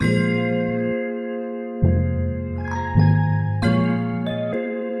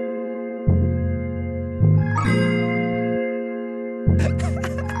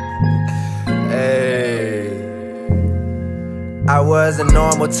was a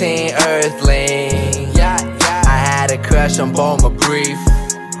normal teen earthling. I had a crush on Bulma Brief.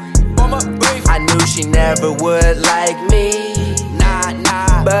 I knew she never would like me.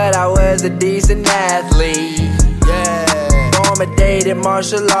 But I was a decent athlete. Bulma dated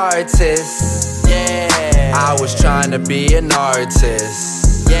martial artists. I was trying to be an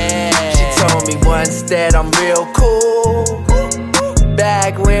artist. She told me once that I'm real cool.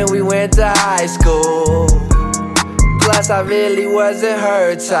 Back when we went to high school. Plus I really wasn't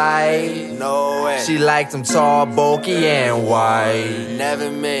her type. No way. She liked them tall, bulky, and white.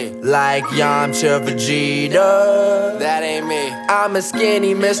 Never me. Like Yamcha Vegeta. That ain't me. I'm a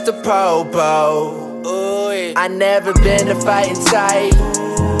skinny Mr. Popo. Ooh, I never been a fighting type,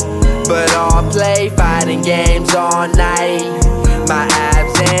 but I'll play fighting games all night. My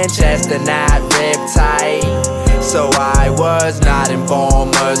abs and chest are not ripped tight, so I was not in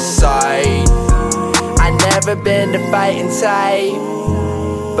Bulma's sight. I never been the fighting type,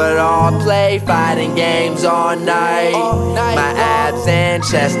 but I'll play fighting games all night. My abs and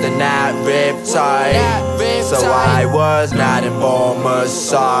chest are not ripped tight, so I was not in Bulma's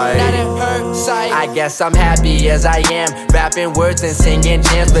sight. I guess I'm happy as I am, rapping words and singing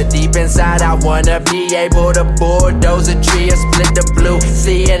jams, but deep inside I wanna be able to bulldoze a tree or split the blue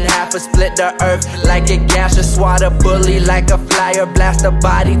sea in half or split the earth like a gash or swat a bully like a flyer, blast a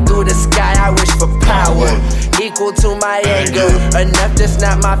body through the sky. I wish for power equal to my anger, enough to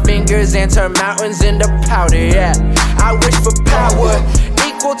snap my fingers and turn mountains into powder. Yeah, I wish for power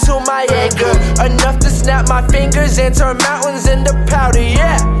equal to my anger, enough to snap my fingers and turn mountains into powder.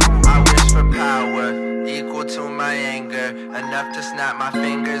 Yeah, I wish for power equal to my anger, enough to snap my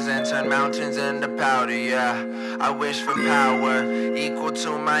fingers and turn mountains into powder. Yeah, I wish for power equal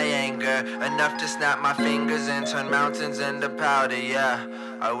to my anger, enough to snap my fingers and turn mountains into powder. Yeah,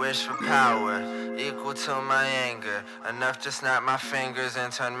 I wish for power equal to my anger, enough to snap my fingers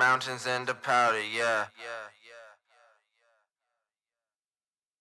and turn mountains into powder. Yeah.